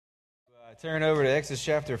Turn over to Exodus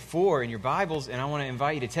chapter 4 in your Bibles, and I want to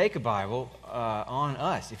invite you to take a Bible on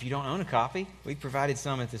us. If you don't own a copy, we've provided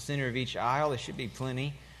some at the center of each aisle. There should be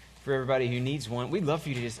plenty for everybody who needs one. We'd love for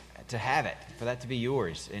you to have it, for that to be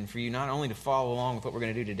yours, and for you not only to follow along with what we're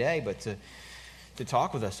going to do today, but to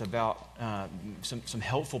talk with us about some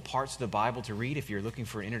helpful parts of the Bible to read if you're looking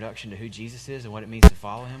for an introduction to who Jesus is and what it means to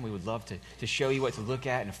follow him. We would love to show you what to look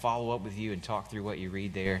at and to follow up with you and talk through what you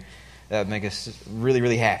read there. That would make us really,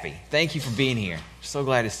 really happy. Thank you for being here. So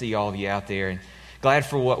glad to see all of you out there, and glad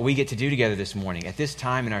for what we get to do together this morning. At this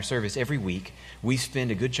time in our service every week, we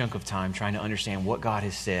spend a good chunk of time trying to understand what God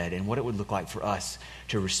has said and what it would look like for us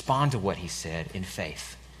to respond to what he said in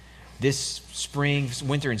faith. This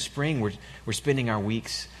winter and spring, we're spending our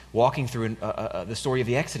weeks walking through the story of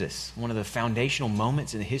the Exodus, one of the foundational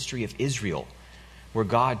moments in the history of Israel, where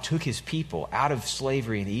God took his people out of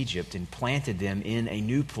slavery in Egypt and planted them in a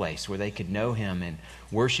new place where they could know him and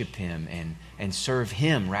worship him and serve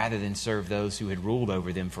him rather than serve those who had ruled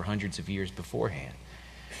over them for hundreds of years beforehand.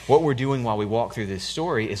 What we're doing while we walk through this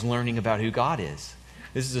story is learning about who God is.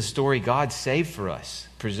 This is a story God saved for us,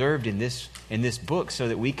 preserved in this book so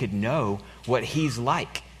that we could know what he's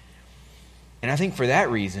like. And I think for that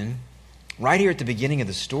reason, right here at the beginning of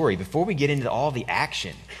the story, before we get into all the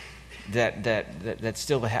action that's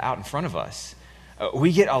still out in front of us,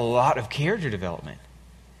 we get a lot of character development.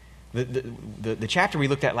 The chapter we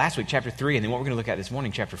looked at last week, chapter 3, and then what we're going to look at this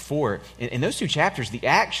morning, chapter 4, in those two chapters, the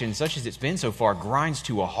action, such as it's been so far, grinds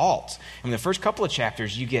to a halt. In the first couple of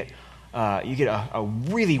chapters, you get a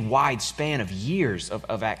really wide span of years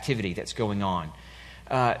of activity that's going on.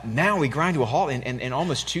 Now we grind to a halt, and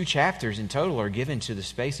almost 2 chapters in total are given to the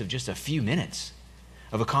space of just a few minutes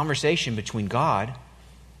of a conversation between God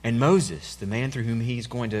and Moses, the man through whom he's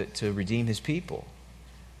going to redeem his people.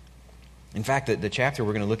 In fact, the chapter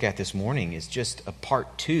we're going to look at this morning is just a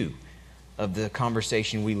part 2 of the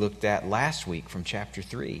conversation we looked at last week from chapter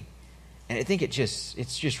 3. And I think it's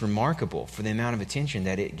just remarkable for the amount of attention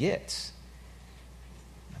that it gets.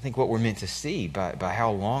 I think what we're meant to see by how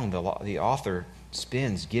long the author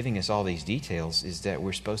spends giving us all these details is that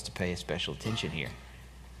we're supposed to pay a special attention here.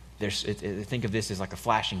 Think of this as like a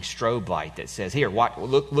flashing strobe light that says, here,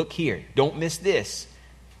 look here, don't miss this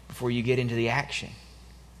before you get into the action.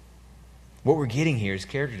 What we're getting here is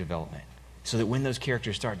character development, so that when those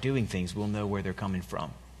characters start doing things, we'll know where they're coming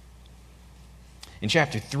from. In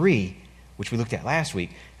chapter 3, which we looked at last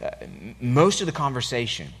week, most of the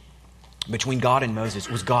conversation between God and Moses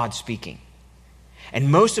was God speaking.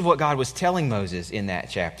 And most of what God was telling Moses in that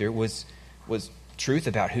chapter was truth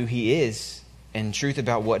about who he is and truth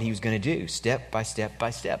about what he was going to do, step by step by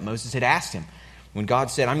step. Moses had asked him, when God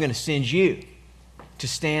said, I'm going to send you to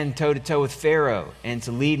stand toe-to-toe with Pharaoh and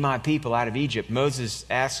to lead my people out of Egypt, Moses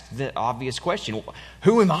asked the obvious question,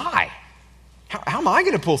 who am I? How am I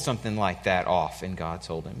going to pull something like that off? And God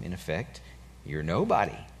told him, in effect, you're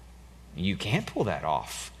nobody. You can't pull that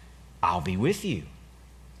off. I'll be with you.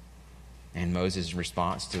 And Moses'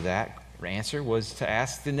 response to that answer was to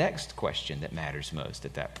ask the next question that matters most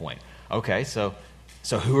at that point. Okay, so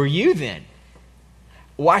who are you then?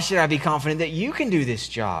 Why should I be confident that you can do this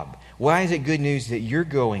job? Why is it good news that you're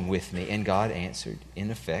going with me? And God answered,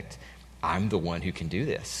 in effect, I'm the one who can do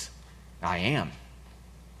this. I am.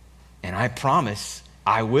 And I promise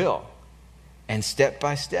I will. And step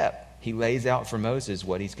by step, he lays out for Moses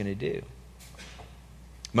what he's going to do.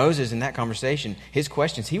 Moses, in that conversation, his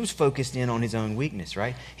questions, he was focused in on his own weakness,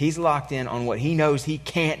 right? He's locked in on what he knows he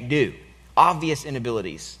can't do. Obvious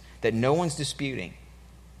inabilities that no one's disputing.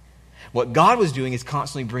 What God was doing is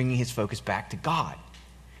constantly bringing his focus back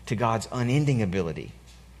to God's unending ability,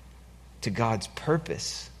 to God's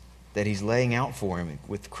purpose that he's laying out for him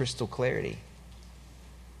with crystal clarity.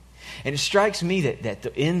 And it strikes me that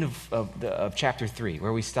the end of chapter 3,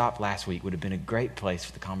 where we stopped last week, would have been a great place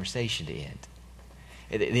for the conversation to end.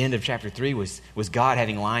 At the end of chapter 3 was God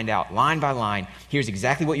having lined out, line by line, here's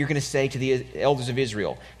exactly what you're going to say to the elders of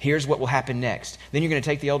Israel. Here's what will happen next. Then you're going to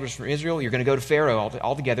take the elders from Israel, you're going to go to Pharaoh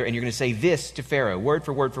all together, and you're going to say this to Pharaoh, word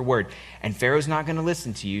for word for word. And Pharaoh's not going to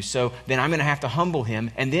listen to you, so then I'm going to have to humble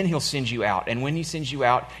him, and then he'll send you out. And when he sends you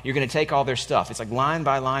out, you're going to take all their stuff. It's like line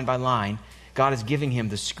by line by line. God is giving him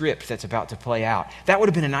the script that's about to play out. That would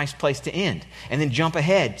have been a nice place to end. And then jump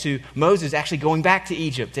ahead to Moses actually going back to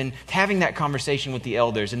Egypt and having that conversation with the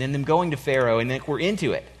elders and then them going to Pharaoh, and then we're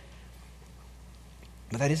into it.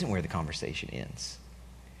 But that isn't where the conversation ends.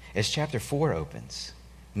 As chapter 4 opens,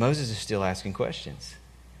 Moses is still asking questions.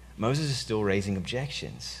 Moses is still raising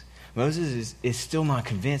objections. Moses is still not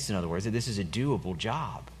convinced, in other words, that this is a doable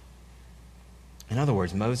job. In other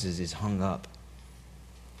words, Moses is hung up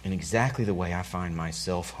in exactly the way I find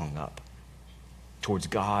myself hung up towards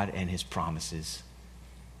God and his promises,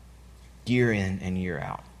 year in and year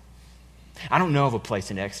out. I don't know of a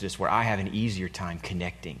place in Exodus where I have an easier time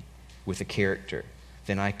connecting with a character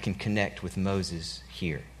than I can connect with Moses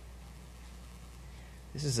here.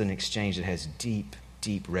 This is an exchange that has deep,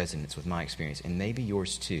 deep resonance with my experience, and maybe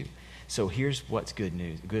yours too. So here's what's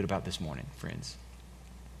good about this morning, friends.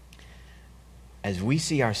 As we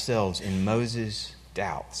see ourselves in Moses'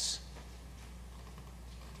 doubts,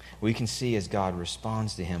 we can see as God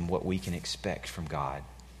responds to him what we can expect from God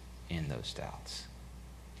in those doubts.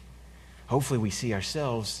 Hopefully we see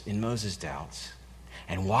ourselves in Moses' doubts,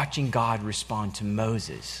 and watching God respond to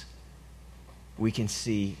Moses, we can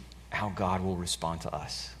see how God will respond to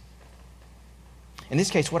us. In this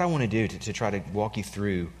case, what I want to do to try to walk you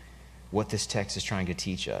through what this text is trying to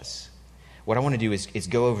teach us, what I want to do is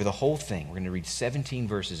go over the whole thing. We're going to read 17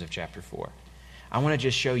 verses of chapter 4. I want to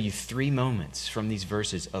just show you 3 moments from these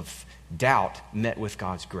verses of doubt met with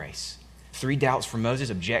God's grace. 3 doubts from Moses,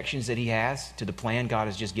 objections that he has to the plan God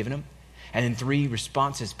has just given him, and then 3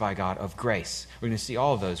 responses by God of grace. We're going to see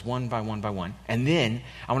all of those one by one by one. And then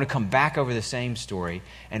I want to come back over the same story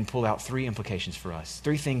and pull out 3 implications for us.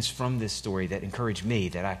 3 things from this story that encourage me,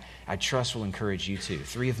 that I trust will encourage you too.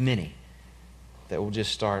 3 of many that we'll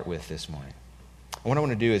just start with this morning. And what I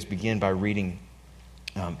want to do is begin by reading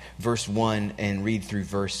verse 1 and read through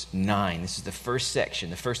verse 9. This is the first section,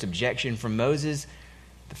 the first objection from Moses,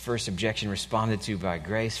 the first objection responded to by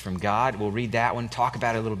grace from God. We'll read that one, talk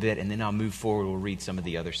about it a little bit, and then I'll move forward. We'll read some of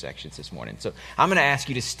the other sections this morning. So I'm going to ask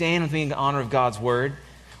you to stand with me in the honor of God's word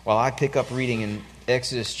while I pick up reading in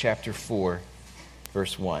Exodus chapter 4,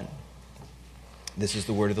 verse 1. This is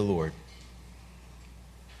the word of the Lord.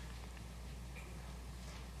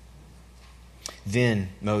 Then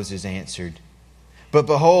Moses answered, "But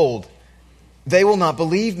behold, they will not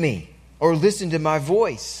believe me or listen to my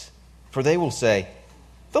voice, for they will say,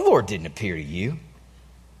 'The Lord didn't appear to you.'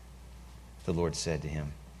 The Lord said to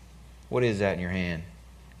him, 'What is that in your hand?'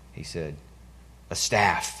 He said, 'A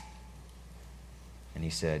staff.' And he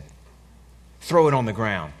said, 'Throw it on the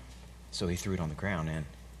ground.' So he threw it on the ground, and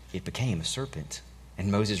it became a serpent,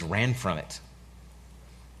 and Moses ran from it."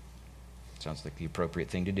 Sounds like the appropriate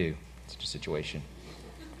thing to do in such a situation.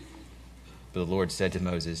 But the Lord said to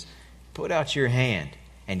Moses, "Put out your hand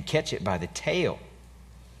and catch it by the tail."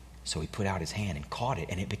 So he put out his hand and caught it,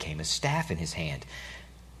 and it became a staff in his hand,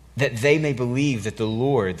 that they may believe that the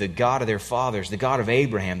Lord, the God of their fathers, the God of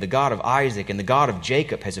Abraham, the God of Isaac, and the God of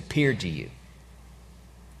Jacob has appeared to you.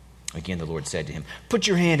 Again the Lord said to him, "Put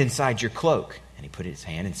your hand inside your cloak." And he put his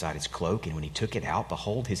hand inside his cloak, and when he took it out,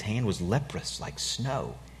 behold, his hand was leprous like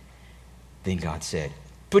snow. Then God said,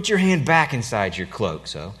 "Put your hand back inside your cloak."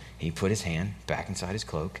 So he put his hand back inside his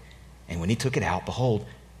cloak, and when he took it out, behold,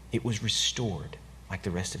 it was restored like the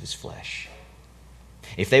rest of his flesh.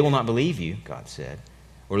 "If they will not believe you," God said,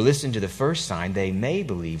 "or listen to the first sign, they may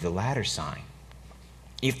believe the latter sign.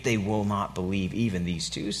 If they will not believe even these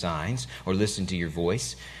 2 signs, or listen to your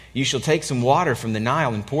voice, you shall take some water from the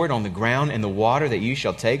Nile and pour it on the ground, and the water that you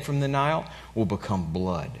shall take from the Nile will become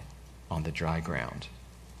blood on the dry ground."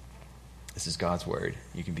 This is God's word.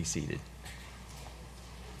 You can be seated.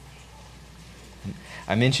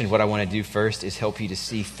 I mentioned what I want to do first is help you to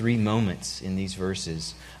see 3 moments in these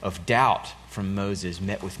verses of doubt from Moses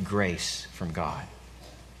met with grace from God.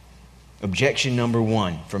 Objection number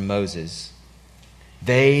 1 from Moses: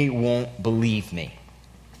 they won't believe me.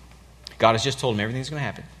 God has just told him everything's going to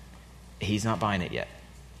happen. He's not buying it yet.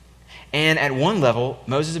 And at one level,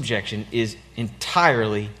 Moses' objection is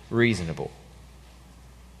entirely reasonable.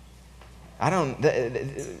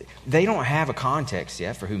 They don't have a context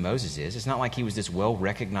yet for who Moses is. It's not like he was this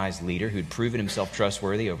well-recognized leader who'd proven himself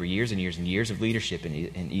trustworthy over years and years and years of leadership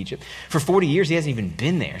in Egypt. For 40 years, he hasn't even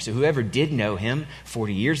been there. So whoever did know him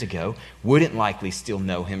 40 years ago wouldn't likely still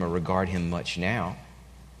know him or regard him much now.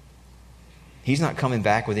 He's not coming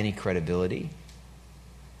back with any credibility.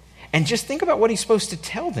 And just think about what he's supposed to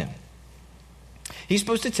tell them. He's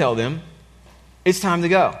supposed to tell them, it's time to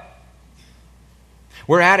go.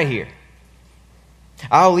 We're out of here.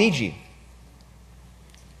 I'll lead you.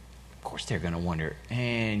 Of course they're going to wonder,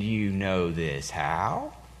 and you know this,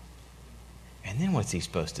 how? And then what's he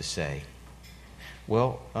supposed to say?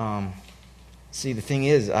 Well, see, the thing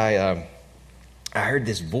is, I heard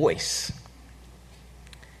this voice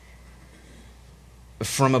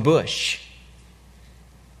from a bush,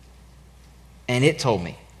 and it told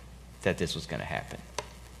me that this was going to happen.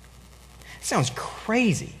 It sounds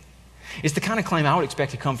crazy. It's the kind of claim I would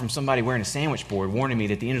expect to come from somebody wearing a sandwich board warning me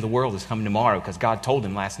that the end of the world is coming tomorrow because God told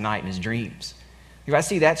him last night in his dreams. If I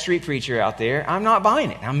see that street preacher out there, I'm not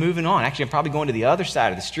buying it. I'm moving on. Actually, I'm probably going to the other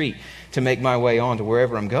side of the street to make my way on to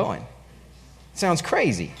wherever I'm going. It sounds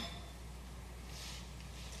crazy.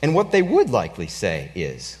 And what they would likely say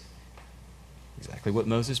is exactly what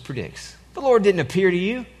Moses predicts. The Lord didn't appear to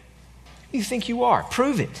you. Who do you think you are?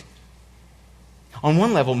 Prove it. On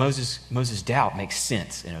one level, Moses' doubt makes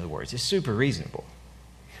sense, in other words. It's super reasonable.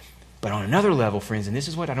 But on another level, friends, and this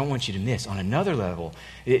is what I don't want you to miss, on another level,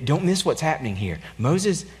 don't miss what's happening here.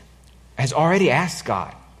 Moses has already asked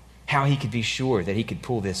God how he could be sure that he could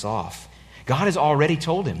pull this off. God has already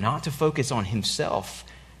told him not to focus on himself,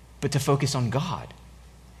 but to focus on God.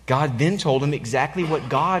 God then told him exactly what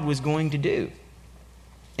God was going to do,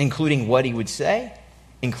 including what he would say,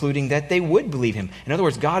 including that they would believe him. In other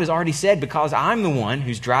words, God has already said, because I'm the one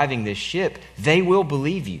who's driving this ship, they will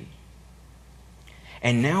believe you.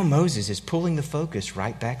 And now Moses is pulling the focus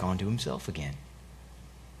right back onto himself again.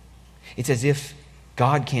 It's as if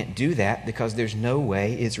God can't do that because there's no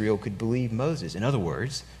way Israel could believe Moses. In other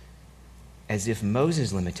words, as if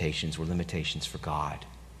Moses' limitations were limitations for God.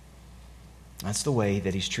 That's the way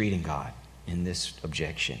that he's treating God in this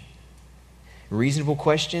objection. Reasonable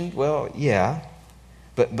question? Well, yeah.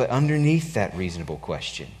 But underneath that reasonable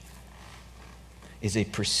question is a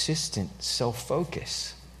persistent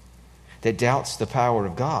self-focus that doubts the power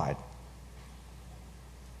of God.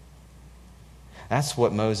 That's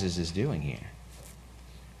what Moses is doing here.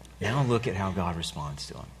 Now look at how God responds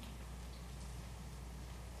to him.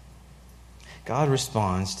 God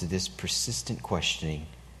responds to this persistent questioning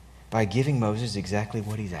by giving Moses exactly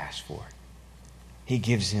what he's asked for. He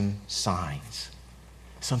gives him signs,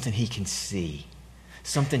 something he can see,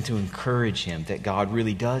 something to encourage him that God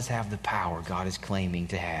really does have the power God is claiming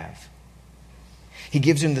to have. He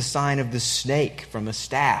gives him the sign of the snake from a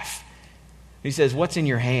staff. He says, what's in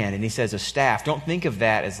your hand? And he says, a staff. Don't think of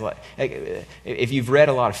that as like, if you've read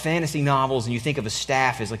a lot of fantasy novels and you think of a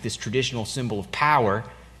staff as like this traditional symbol of power,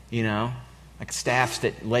 you know, like staffs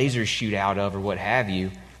that lasers shoot out of or what have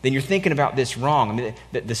you, then you're thinking about this wrong. I mean,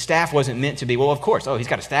 the staff wasn't meant to be, well, of course, he's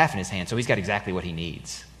got a staff in his hand, so he's got exactly what he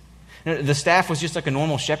needs. No, the staff was just like a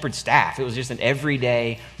normal shepherd's staff. It was just an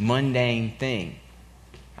everyday, mundane thing.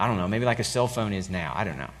 I don't know, maybe like a cell phone is now. I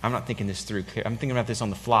don't know. I'm not thinking this through. I'm thinking about this on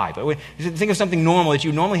the fly. But think of something normal that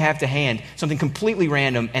you normally have to hand, something completely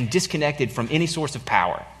random and disconnected from any source of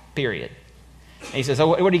power, period. And he says,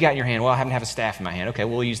 what do you got in your hand? Well, I happen to have a staff in my hand. Okay,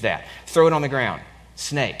 we'll use that. Throw it on the ground.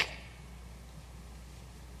 Snake.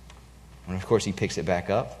 And of course, he picks it back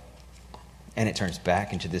up, and it turns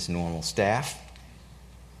back into this normal staff.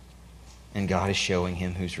 And God is showing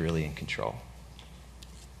him who's really in control.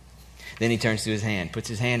 Then he turns to his hand, puts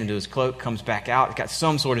his hand into his cloak, comes back out. It's got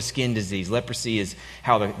some sort of skin disease. Leprosy is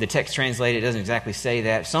how the text translated. It doesn't exactly say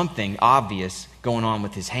that. Something obvious going on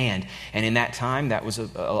with his hand. And in that time, that was a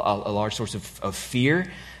large source of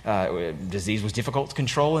fear. Disease was difficult to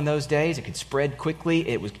control in those days. It could spread quickly.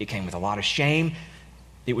 It came with a lot of shame.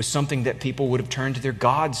 It was something that people would have turned to their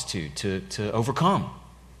gods to overcome.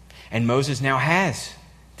 And Moses now has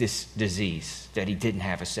this disease that he didn't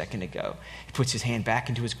have a second ago. He puts his hand back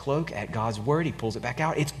into his cloak at God's word. He pulls it back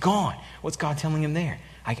out. It's gone. What's God telling him there?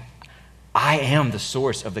 I am the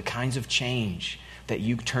source of the kinds of change that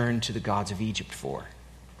you turn to the gods of Egypt for.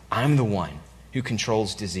 I'm the one who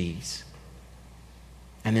controls disease.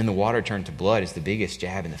 And then the water turned to blood is the biggest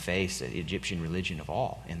jab in the face of the Egyptian religion of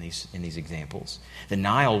all in these examples. The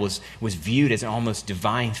Nile was viewed as an almost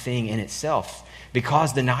divine thing in itself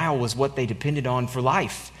because the Nile was what they depended on for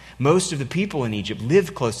life. Most of the people in Egypt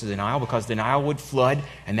lived close to the Nile because the Nile would flood,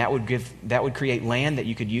 and that would create land that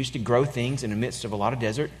you could use to grow things in the midst of a lot of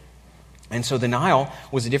desert. And so the Nile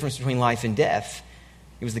was the difference between life and death.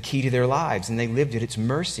 It was the key to their lives, and they lived at its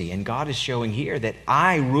mercy. And God is showing here that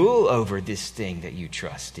I rule over this thing that you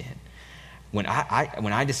trust in. When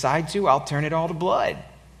I decide to, I'll turn it all to blood.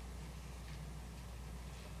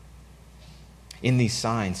 In these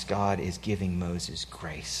signs, God is giving Moses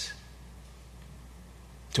grace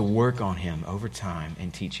to work on him over time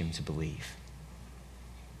and teach him to believe.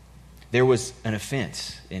 There was an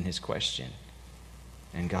offense in his question,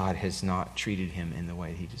 and God has not treated him in the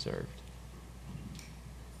way he deserved.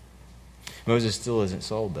 Moses still isn't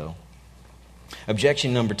sold, though.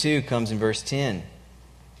 Objection number 2 comes in verse 10.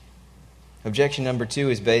 Objection number 2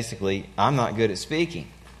 is basically, I'm not good at speaking.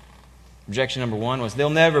 Objection number 1 was, they'll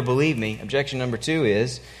never believe me. Objection number 2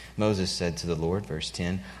 is, Moses said to the Lord, verse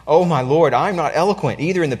 10, Oh, my Lord, I'm not eloquent,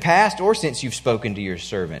 either in the past or since you've spoken to your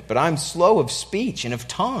servant, but I'm slow of speech and of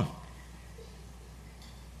tongue.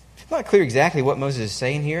 It's not clear exactly what Moses is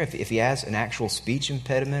saying here, if he has an actual speech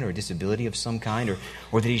impediment or disability of some kind,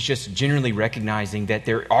 or that he's just generally recognizing that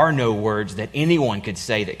there are no words that anyone could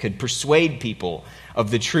say that could persuade people of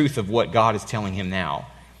the truth of what God is telling him now.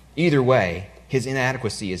 Either way, his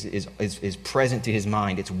inadequacy is present to his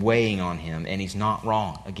mind. It's weighing on him, and he's not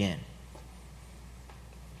wrong again.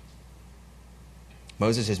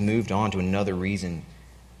 Moses has moved on to another reason,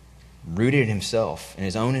 rooted in himself and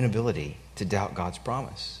his own inability to doubt God's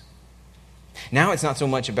promise. Now it's not so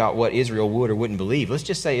much about what Israel would or wouldn't believe. Let's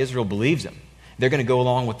just say Israel believes him. They're going to go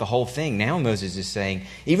along with the whole thing. Now Moses is saying,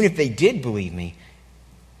 even if they did believe me,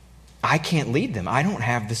 I can't lead them. I don't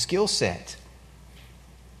have the skill set.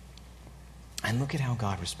 And look at how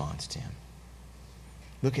God responds to him.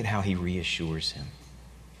 Look at how he reassures him.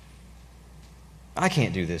 I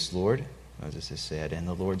can't do this, Lord, Moses has said. And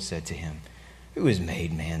the Lord said to him, who has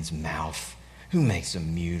made man's mouth? Who makes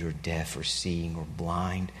him mute or deaf or seeing or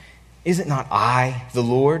blind? Is it not I, the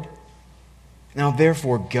Lord? Now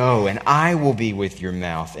therefore go, and I will be with your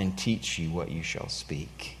mouth and teach you what you shall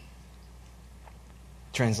speak.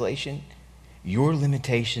 Translation, your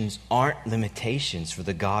limitations aren't limitations for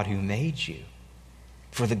the God who made you,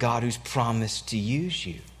 for the God who's promised to use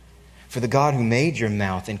you, for the God who made your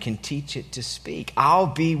mouth and can teach it to speak. I'll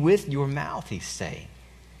be with your mouth, he's saying.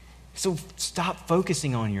 So stop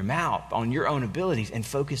focusing on your mouth, on your own abilities, and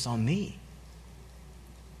focus on me.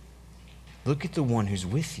 Look at the one who's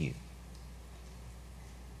with you.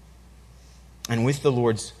 And with the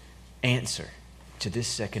Lord's answer to this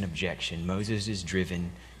second objection, Moses is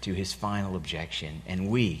driven to his final objection, and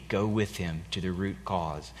we go with him to the root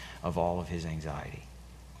cause of all of his anxiety.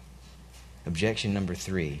 Objection number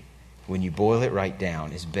 3, when you boil it right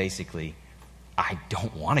down, is basically, I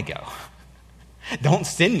don't want to go. Don't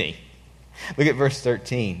send me. Look at verse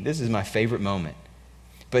 13. This is my favorite moment.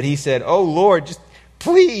 But he said, oh Lord, just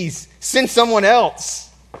please send someone else.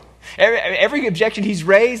 Every objection he's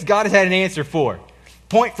raised, God has had an answer for.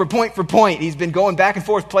 Point for point for point. He's been going back and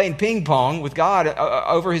forth playing ping pong with God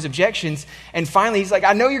over his objections. And finally he's like,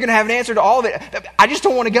 I know you're going to have an answer to all of it. I just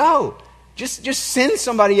don't want to go. Just send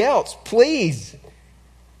somebody else, please.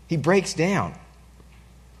 He breaks down.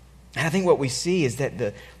 And I think what we see is that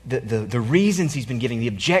the reasons he's been giving, the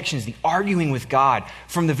objections, the arguing with God,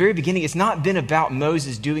 from the very beginning, it's not been about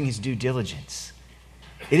Moses doing his due diligence.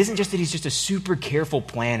 It isn't just that he's just a super careful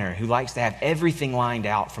planner who likes to have everything lined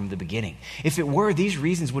out from the beginning. If it were, these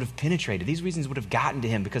reasons would have penetrated. These reasons would have gotten to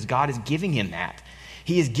him because God is giving him that.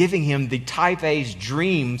 He is giving him the type A's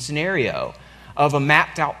dream scenario of a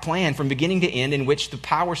mapped out plan from beginning to end in which the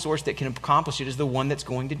power source that can accomplish it is the one that's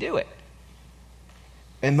going to do it.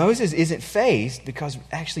 And Moses isn't faced because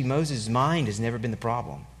actually Moses' mind has never been the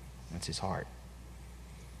problem. That's his heart.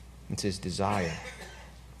 It's his desire.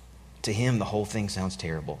 To him, the whole thing sounds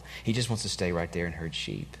terrible. He just wants to stay right there and herd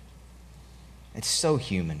sheep. It's so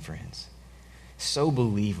human, friends. So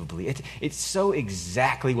believably. It's so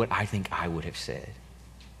exactly what I think I would have said.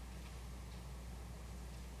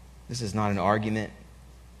 This is not an argument.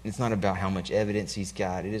 It's not about how much evidence he's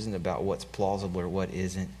got. It isn't about what's plausible or what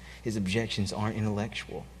isn't. His objections aren't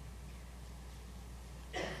intellectual.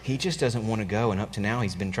 He just doesn't want to go, and up to now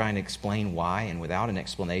he's been trying to explain why, and without an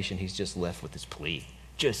explanation, he's just left with this plea.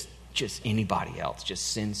 Just anybody else.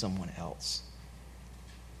 Just send someone else.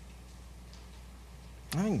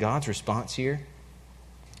 I think God's response here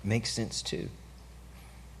makes sense too.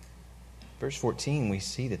 Verse 14, we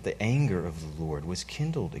see that the anger of the Lord was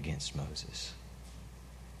kindled against Moses.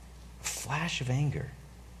 A flash of anger.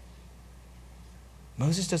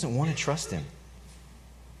 Moses doesn't want to trust him.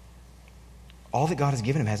 All that God has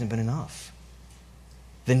given him hasn't been enough.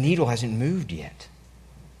 The needle hasn't moved yet.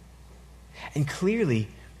 And clearly,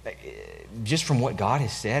 just from what God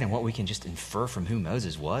has said and what we can just infer from who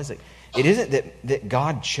Moses was, it isn't that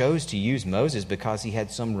God chose to use Moses because he had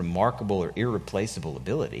some remarkable or irreplaceable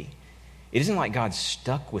ability. It isn't like God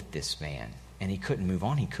stuck with this man and he couldn't move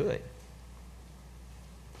on. He could.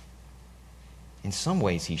 In some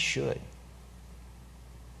ways, he should.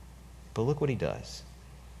 But look what he does.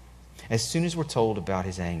 As soon as we're told about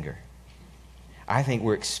his anger, I think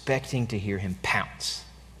we're expecting to hear him pounce.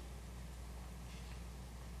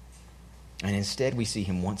 And instead we see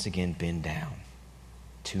him once again bend down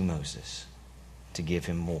to Moses to give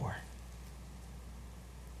him more.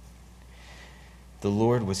 The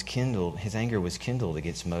Lord was kindled, his anger was kindled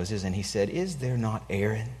against Moses, and he said, is there not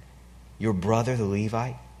Aaron, your brother the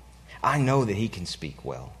Levite? I know that he can speak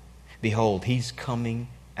well. Behold, he's coming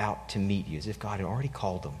out to meet you, as if God had already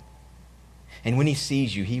called him. And when he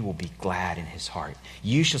sees you, he will be glad in his heart.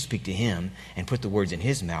 You shall speak to him and put the words in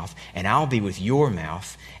his mouth, and I'll be with your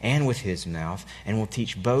mouth and with his mouth, and will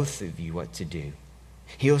teach both of you what to do.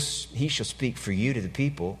 He shall speak for you to the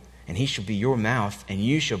people, and he shall be your mouth, and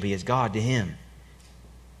you shall be as God to him.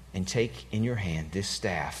 And take in your hand this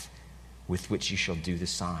staff with which you shall do the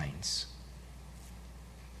signs.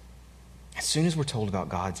 As soon as we're told about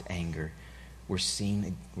God's anger, we're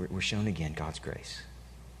shown again God's grace.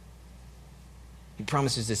 He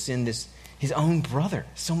promises to send his own brother,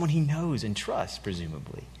 someone he knows and trusts,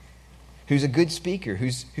 presumably, who's a good speaker,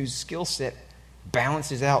 whose skill set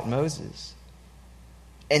balances out Moses.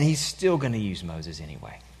 And he's still going to use Moses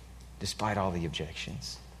anyway, despite all the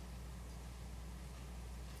objections.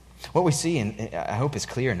 What we see, and I hope it's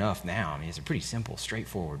clear enough now, it's a pretty simple,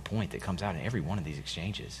 straightforward point that comes out in every one of these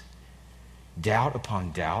exchanges. Doubt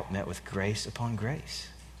upon doubt met with grace upon grace.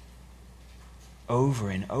 Over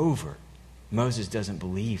and over, Moses doesn't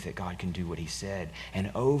believe that God can do what he said.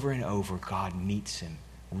 And over, God meets him,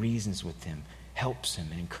 reasons with him, helps him,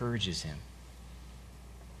 and encourages him.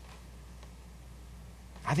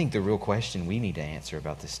 I think the real question we need to answer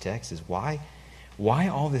about this text is why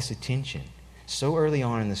all this attention so early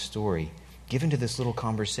on in the story given to this little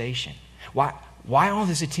conversation? Why all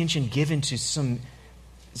this attention given to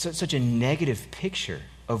such a negative picture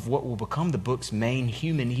of what will become the book's main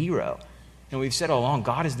human hero? And we've said all along,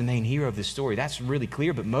 God is the main hero of this story. That's really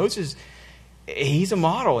clear. But Moses, he's a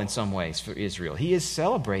model in some ways for Israel. He is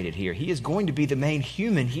celebrated here. He is going to be the main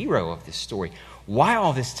human hero of this story. Why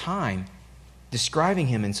all this time describing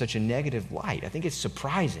him in such a negative light? I think it's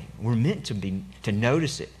surprising. We're meant to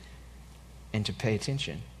notice it and to pay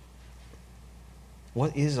attention.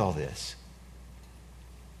 What is all this?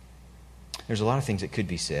 There's a lot of things that could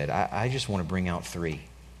be said. I just want to bring out three.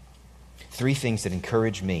 Three things that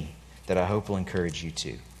encourage me, that I hope will encourage you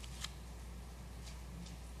too.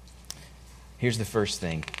 Here's the first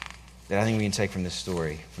thing that I think we can take from this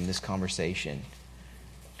story, from this conversation,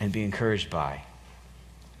 and be encouraged by.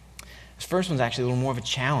 This first one's actually a little more of a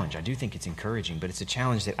challenge. I do think it's encouraging, but it's a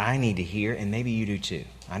challenge that I need to hear, and maybe you do too.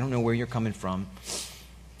 I don't know where you're coming from.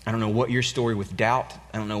 I don't know what your story with doubt.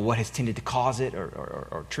 I don't know what has tended to cause it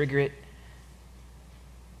or trigger it.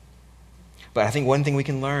 But I think one thing we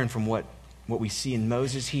can learn from what we see in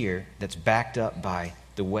Moses here, that's backed up by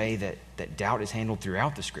the way that doubt is handled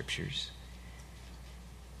throughout the Scriptures,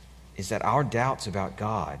 is that our doubts about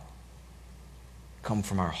God come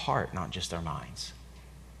from our heart, not just our minds.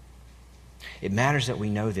 It matters that we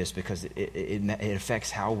know this because it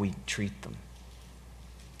affects how we treat them.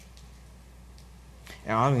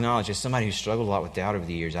 And I'll acknowledge, as somebody who's struggled a lot with doubt over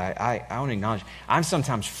the years, I want to acknowledge I'm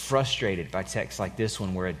sometimes frustrated by texts like this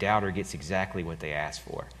one where a doubter gets exactly what they ask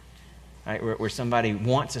for. Right? Where somebody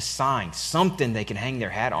wants a sign, something they can hang their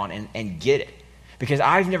hat on and get it. Because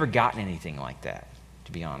I've never gotten anything like that,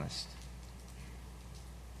 to be honest.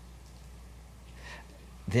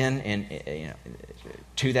 Then,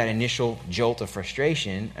 to that initial jolt of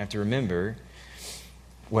frustration, I have to remember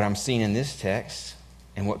what I'm seeing in this text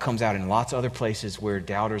and what comes out in lots of other places where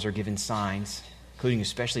doubters are given signs, including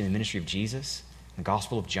especially in the ministry of Jesus, the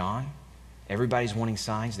Gospel of John. Everybody's wanting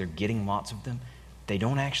signs. They're getting lots of them. They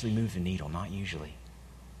don't actually move the needle, not usually.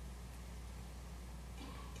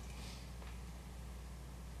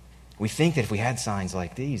 We think that if we had signs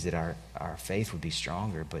like these, that our faith would be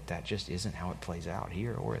stronger, but that just isn't how it plays out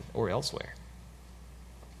here or elsewhere.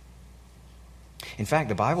 In fact,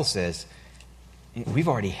 the Bible says we've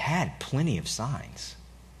already had plenty of signs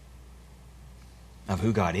of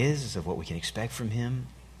who God is, of what we can expect from Him,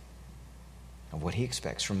 of what He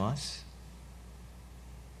expects from us.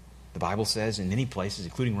 The Bible says in many places,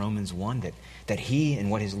 including Romans 1, that He and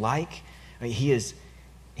what He's like, He is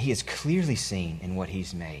clearly seen in what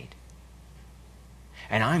He's made.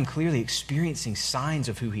 And I'm clearly experiencing signs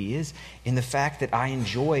of who He is in the fact that I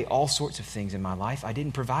enjoy all sorts of things in my life I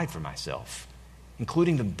didn't provide for myself,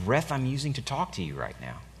 including the breath I'm using to talk to you right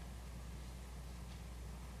now.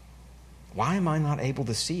 Why am I not able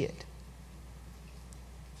to see it?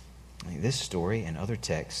 This story and other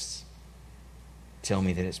texts tell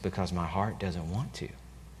me that it's because my heart doesn't want to.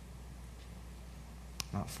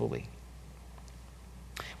 Not fully.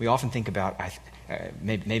 We often think about,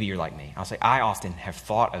 maybe you're like me, I'll say I often have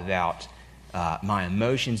thought about my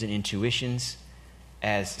emotions and intuitions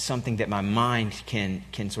as something that my mind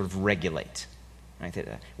can sort of regulate. Right?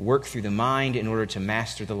 That work through the mind in order to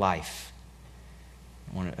master the life.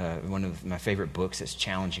 One of my favorite books that's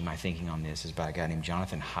challenging my thinking on this is by a guy named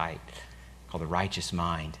Jonathan Haidt called The Righteous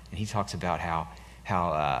Mind. And he talks about how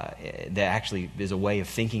that actually is a way of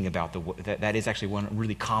thinking about that is actually one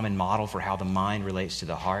really common model for how the mind relates to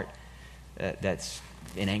the heart. that's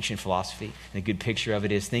in ancient philosophy. And a good picture of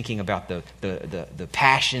it is thinking about the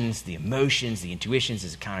passions, the emotions, the intuitions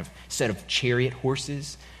as a kind of set of chariot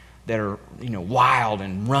horses that are, wild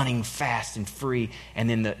and running fast and free. And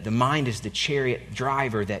then the mind is the chariot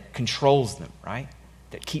driver that controls them, right?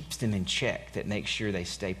 That keeps them in check, that makes sure they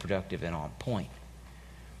stay productive and on point.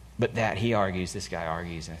 But this guy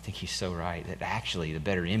argues, and I think he's so right, that actually the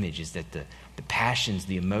better image is that the passions,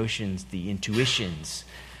 the emotions, the intuitions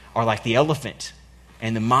are like the elephant.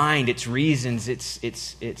 And the mind, its reasons,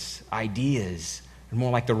 its ideas are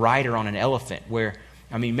more like the rider on an elephant, where,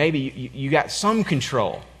 maybe you got some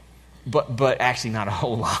control, but actually not a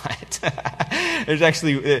whole lot. There's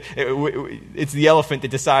actually, it's the elephant that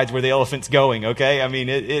decides where the elephant's going, okay? It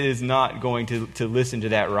is not going to listen to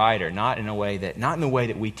that rider, not in the way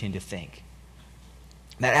that we tend to think.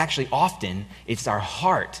 That actually often it's our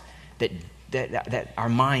heart that our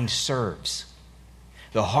mind serves.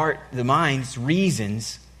 The mind's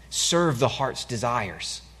reasons serve the heart's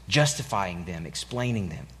desires, justifying them, explaining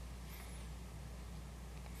them.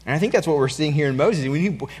 And I think that's what we're seeing here in Moses.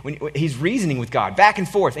 When he's reasoning with God, back and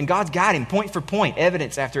forth, and God's got him point for point,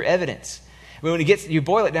 evidence after evidence. When you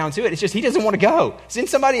boil it down to it, it's just he doesn't want to go. Send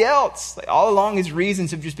somebody else. All along, his reasons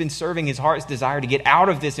have just been serving his heart's desire to get out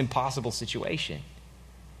of this impossible situation.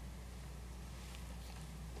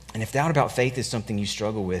 And if doubt about faith is something you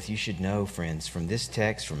struggle with, you should know, friends, from this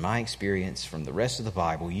text, from my experience, from the rest of the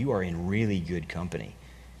Bible, you are in really good company.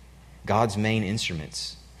 God's main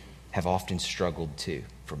instruments have often struggled too.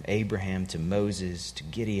 From Abraham to Moses to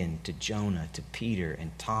Gideon to Jonah to Peter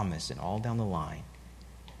and Thomas and all down the line.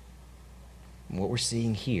 And what we're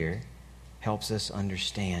seeing here helps us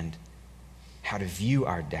understand how to view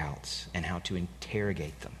our doubts and how to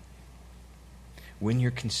interrogate them. When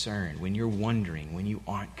you're concerned, when you're wondering, when you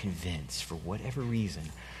aren't convinced for whatever reason,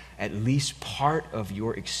 at least part of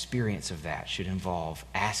your experience of that should involve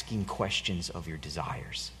asking questions of your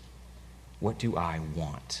desires. What do I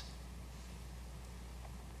want?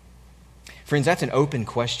 Friends, that's an open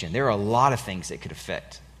question. There are a lot of things that could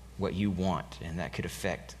affect what you want, and that could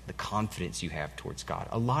affect the confidence you have towards God.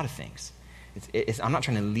 A lot of things. I'm not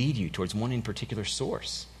trying to lead you towards one in particular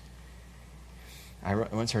source. I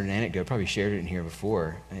once heard an anecdote, probably shared it in here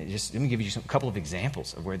before. Let me give you a couple of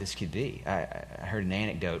examples of where this could be. I heard an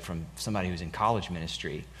anecdote from somebody who's in college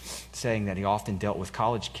ministry saying that he often dealt with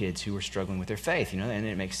college kids who were struggling with their faith. And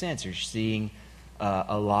it makes sense. You're seeing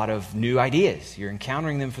a lot of new ideas. You're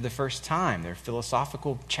encountering them for the first time. There are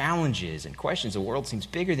philosophical challenges and questions. The world seems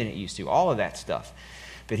bigger than it used to, all of that stuff.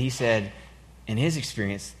 But he said, in his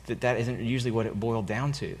experience, that isn't usually what it boiled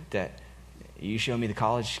down to. That you show me the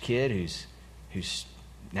college kid who's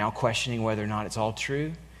now questioning whether or not it's all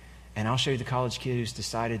true, and I'll show you the college kid who's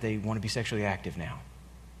decided they want to be sexually active now.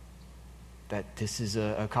 That this is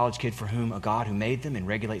a college kid for whom a God who made them and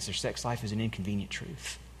regulates their sex life is an inconvenient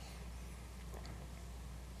truth.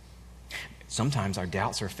 Sometimes our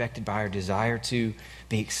doubts are affected by our desire to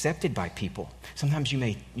be accepted by people. Sometimes you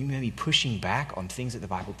may be pushing back on things that the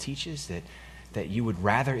Bible teaches that you would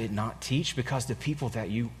rather it not teach, because the people that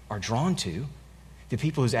you are drawn to, the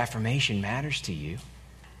people whose affirmation matters to you,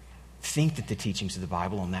 think that the teachings of the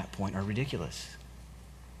Bible on that point are ridiculous.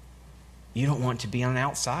 You don't want to be on the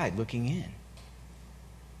outside looking in.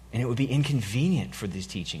 And it would be inconvenient for these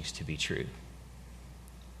teachings to be true.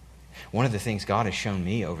 One of the things God has shown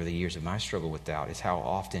me over the years of my struggle with doubt is how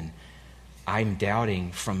often I'm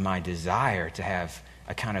doubting from my desire to have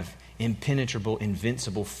a kind of impenetrable,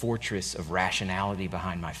 invincible fortress of rationality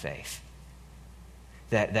behind my faith.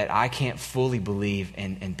 That I can't fully believe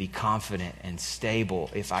and be confident and stable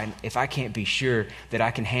if I can't be sure that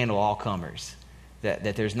I can handle all comers.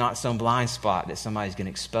 That there's not some blind spot that somebody's going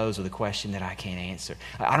to expose with a question that I can't answer.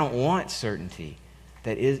 I don't want certainty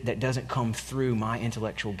that doesn't come through my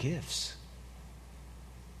intellectual gifts.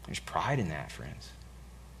 There's pride in that, friends.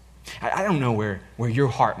 I don't know where your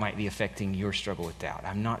heart might be affecting your struggle with doubt.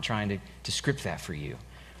 I'm not trying to script that for you.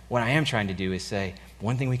 What I am trying to do is say,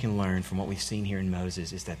 one thing we can learn from what we've seen here in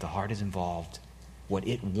Moses is that the heart is involved. What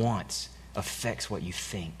it wants affects what you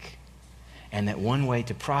think. And that one way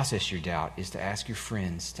to process your doubt is to ask your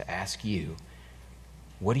friends to ask you,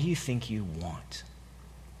 what do you think you want?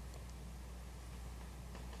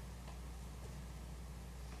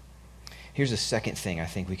 Here's a second thing I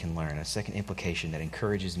think we can learn, a second implication that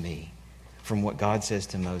encourages me from what God says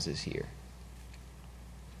to Moses here.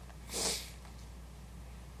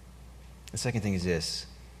 The second thing is this.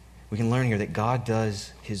 We can learn here that God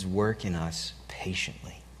does his work in us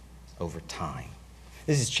patiently over time.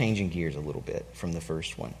 This is changing gears a little bit from the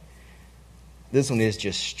first one. This one is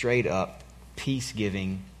just straight up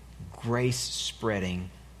peace-giving, grace-spreading,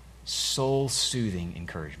 soul-soothing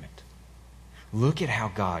encouragement. Look at how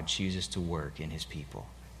God chooses to work in his people.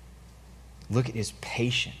 Look at his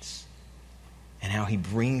patience and how he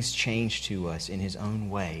brings change to us in his own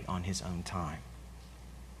way on his own time.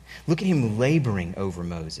 Look at him laboring over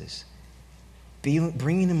Moses,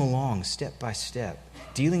 bringing him along step by step,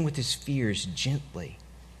 dealing with his fears gently,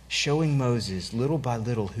 showing Moses little by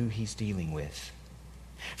little who he's dealing with.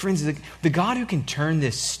 Friends, the God who can turn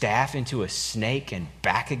this staff into a snake and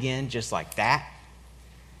back again just like that,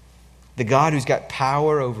 the God who's got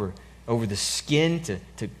power over the skin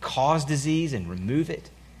to cause disease and remove it,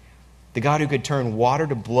 the God who could turn water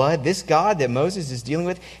to blood, this God that Moses is dealing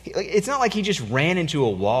with, it's not like he just ran into a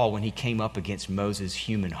wall when he came up against Moses'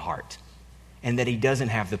 human heart, and that he doesn't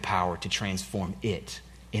have the power to transform it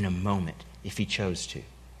in a moment if he chose to.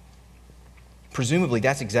 Presumably,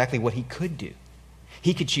 that's exactly what he could do.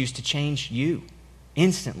 He could choose to change you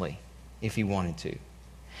instantly if he wanted to.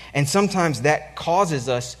 And sometimes that causes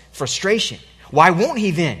us frustration. Why won't he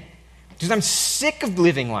then? Because I'm sick of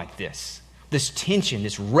living like this. This tension,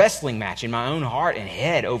 this wrestling match in my own heart and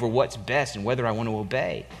head over what's best and whether I want to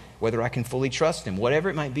obey, whether I can fully trust him, whatever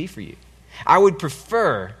it might be for you. I would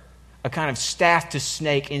prefer a kind of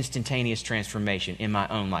staff-to-snake instantaneous transformation in my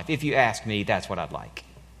own life. If you ask me, that's what I'd like.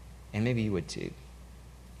 And maybe you would too.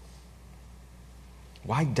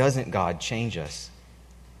 Why doesn't God change us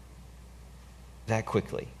that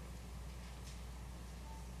quickly?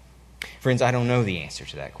 Friends, I don't know the answer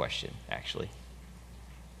to that question, actually.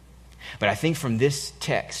 But I think from this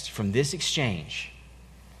text, from this exchange,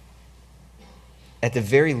 at the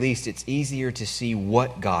very least, it's easier to see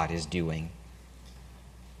what God is doing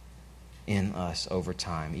in us over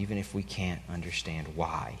time, even if we can't understand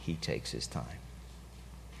why he takes his time.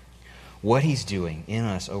 What he's doing in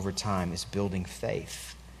us over time is building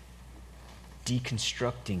faith,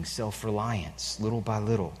 deconstructing self-reliance little by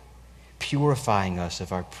little, purifying us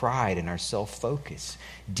of our pride and our self-focus,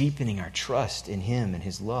 deepening our trust in him and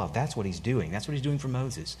his love. That's what he's doing. That's what he's doing for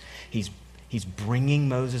Moses. He's bringing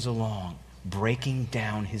Moses along, breaking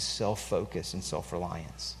down his self-focus and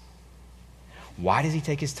self-reliance. Why does he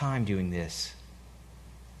take his time doing this?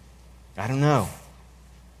 I don't know.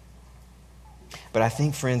 But I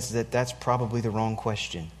think, friends, that that's probably the wrong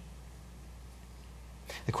question.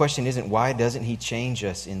 The question isn't why doesn't he change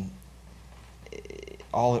us in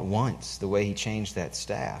all at once the way he changed that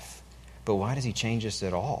staff, but why does he change us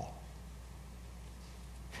at all?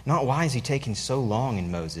 Not why is he taking so long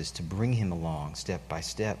in Moses to bring him along step by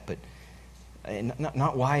step, but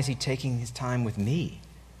not why is he taking his time with me,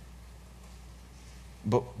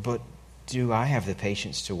 but do I have the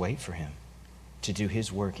patience to wait for him, to do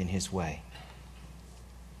his work in his way?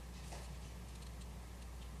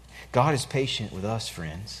 God is patient with us,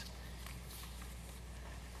 friends.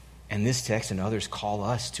 And this text and others call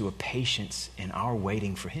us to a patience in our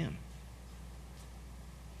waiting for him.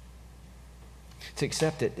 To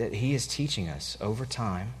accept that he is teaching us over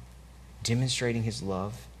time, demonstrating his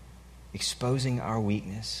love, exposing our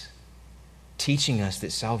weakness, teaching us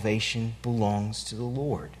that salvation belongs to the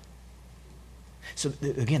Lord. So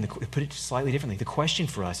again, to put it slightly differently, the question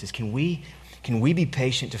for us is, can we be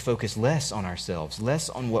patient to focus less on ourselves, less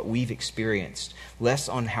on what we've experienced, less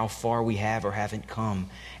on how far we have or haven't come,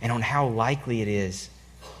 and on how likely it is,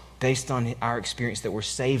 based on our experience, that we're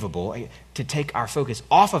savable, to take our focus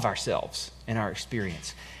off of ourselves and our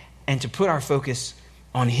experience, and to put our focus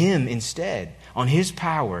on him instead, on his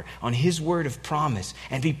power, on his word of promise,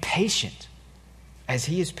 and be patient as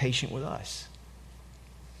he is patient with us.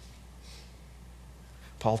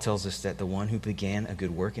 Paul tells us that the one who began a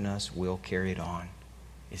good work in us will carry it on.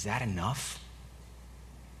 Is that enough?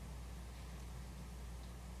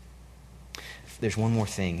 There's one more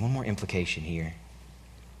thing, one more implication here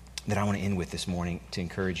that I want to end with this morning to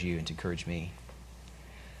encourage you and to encourage me.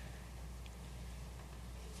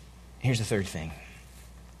 Here's the third thing.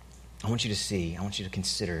 I want you to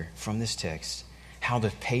consider from this text how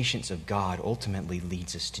the patience of God ultimately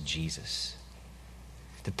leads us to Jesus.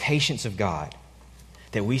 The patience of God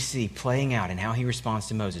that we see playing out in how he responds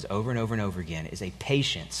to Moses over and over and over again is a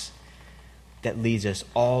patience that leads us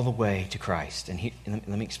all the way to Christ. And let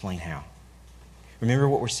me explain how. Remember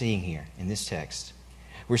what we're seeing here in this text.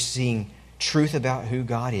 We're seeing truth about who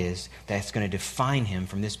God is that's going to define him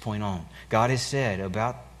from this point on. God has said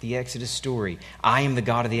about the Exodus story, I am the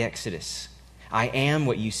God of the Exodus. I am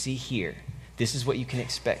what you see here. This is what you can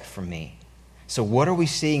expect from me. So what are we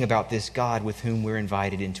seeing about this God with whom we're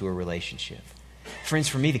invited into a relationship? Friends,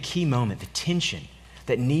 for me, the key moment, the tension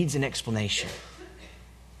that needs an explanation,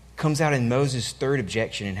 comes out in Moses' third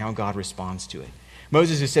objection and how God responds to it.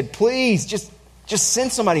 Moses has said, please, just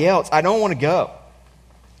send somebody else. I don't want to go.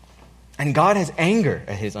 And God has anger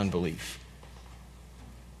at his unbelief.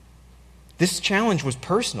 This challenge was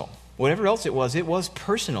personal. Whatever else it was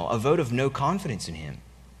personal, a vote of no confidence in him.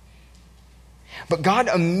 But God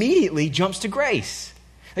immediately jumps to grace.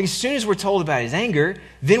 Like as soon as we're told about his anger,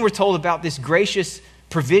 then we're told about this gracious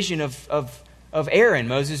provision of Aaron,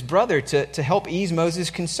 Moses' brother, to help ease Moses'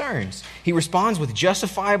 concerns. He responds with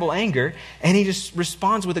justifiable anger, and he just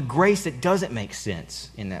responds with a grace that doesn't make sense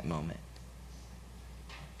in that moment.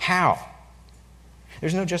 How?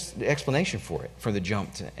 There's no just explanation for it, for the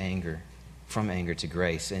jump to anger, from anger to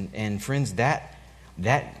grace. And friends, that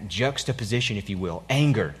juxtaposition, if you will,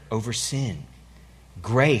 anger over sin,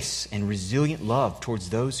 grace and resilient love towards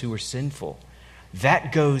those who are sinful,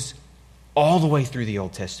 that goes all the way through the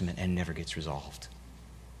Old Testament and never gets resolved.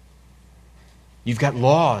 You've got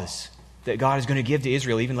laws that God is going to give to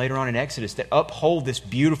Israel, even later on in Exodus, that uphold this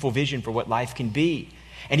beautiful vision for what life can be.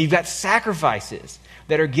 And you've got sacrifices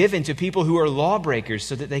that are given to people who are lawbreakers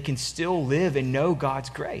so that they can still live and know God's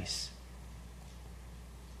grace.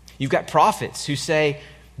 You've got prophets who say,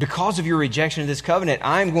 because of your rejection of this covenant,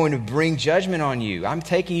 I'm going to bring judgment on you. I'm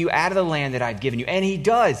taking you out of the land that I've given you. And he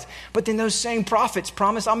does. But then those same prophets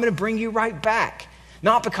promise, I'm going to bring you right back.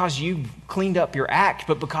 Not because you cleaned up your act,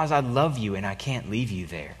 but because I love you and I can't leave you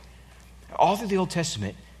there. All through the Old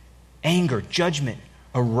Testament, anger, judgment,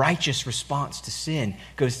 a righteous response to sin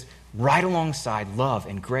goes right alongside love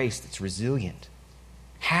and grace that's resilient.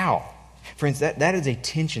 How? Friends, that is a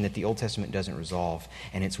tension that the Old Testament doesn't resolve,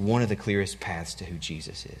 and it's one of the clearest paths to who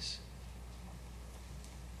Jesus is.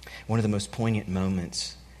 One of the most poignant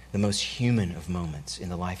moments, the most human of moments in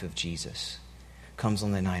the life of Jesus, comes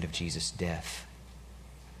on the night of Jesus' death.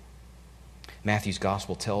 Matthew's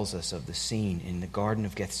gospel tells us of the scene in the Garden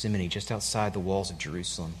of Gethsemane, just outside the walls of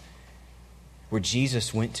Jerusalem, where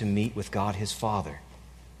Jesus went to meet with God his Father,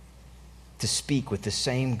 to speak with the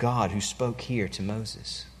same God who spoke here to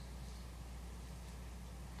Moses.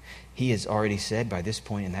 He has already said by this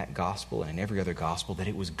point in that gospel and in every other gospel that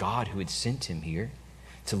it was God who had sent him here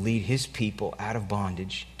to lead his people out of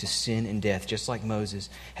bondage to sin and death, just like Moses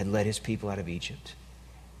had led his people out of Egypt.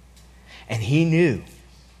 And he knew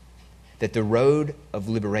that the road of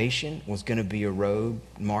liberation was going to be a road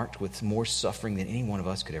marked with more suffering than any one of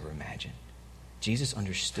us could ever imagine. Jesus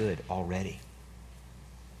understood already,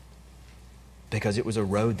 because it was a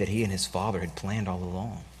road that he and his Father had planned all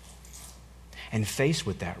along. And faced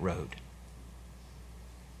with that road,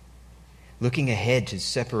 looking ahead to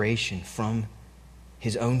separation from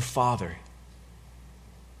his own Father,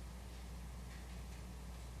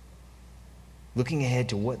 looking ahead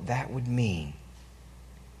to what that would mean,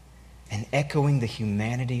 and echoing the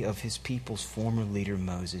humanity of his people's former leader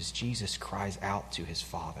Moses, Jesus cries out to his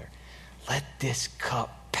Father, "Let this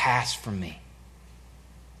cup pass from me."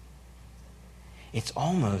 It's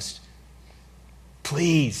almost,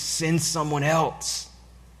 please send someone else.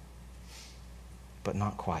 But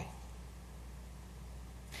not quite.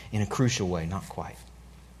 In a crucial way, not quite.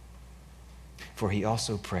 For he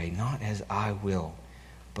also prayed, "Not as I will,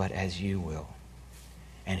 but as you will."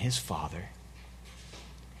 And his Father,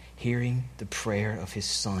 hearing the prayer of his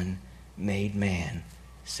Son made man,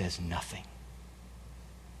 says nothing.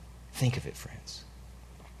 Think of it, friends.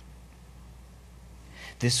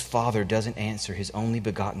 This Father doesn't answer his only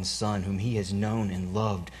begotten Son, whom he has known and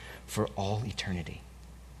loved for all eternity.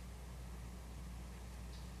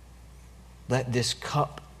 "Let this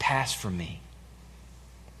cup pass from me."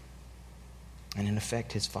 And in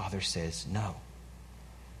effect, his Father says no,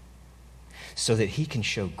 so that he can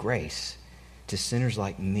show grace to sinners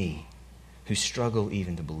like me who struggle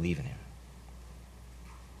even to believe in him.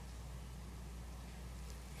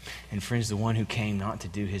 And friends, the one who came not to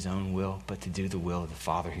do his own will, but to do the will of the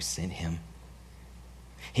Father who sent him.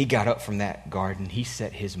 He got up from that garden. He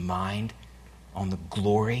set his mind on the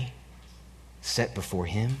glory set before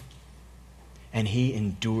him, and he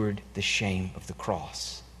endured the shame of the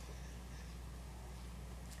cross.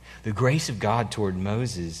 The grace of God toward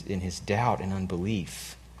Moses in his doubt and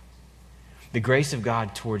unbelief, the grace of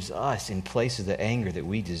God towards us in place of the anger that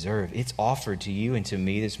we deserve, it's offered to you and to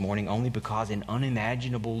me this morning only because in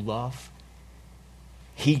unimaginable love,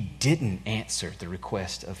 he didn't answer the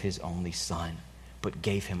request of his only Son, but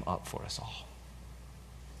gave him up for us all.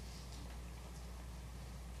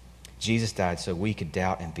 Jesus died so we could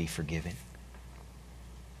doubt and be forgiven.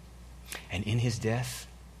 And in his death,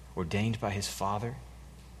 ordained by his Father,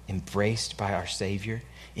 embraced by our Savior,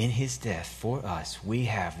 in his death for us, we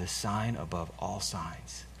have the sign above all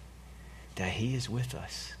signs that he is with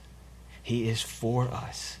us. He is for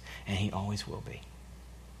us, and he always will be.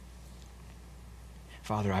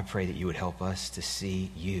 Father, I pray that you would help us to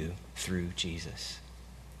see you through Jesus.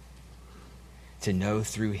 to know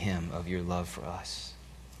through him of your love for us,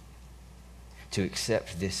 to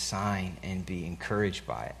accept this sign and be encouraged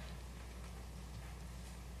by it.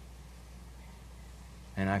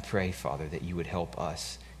 And I pray, Father, that you would help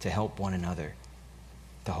us to help one another,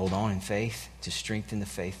 to hold on in faith, to strengthen the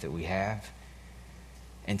faith that we have,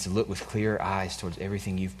 and to look with clear eyes towards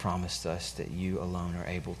everything you've promised us that you alone are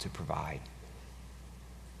able to provide.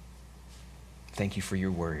 Thank you for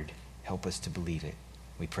your word. Help us to believe it.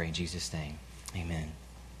 We pray in Jesus' name. Amen.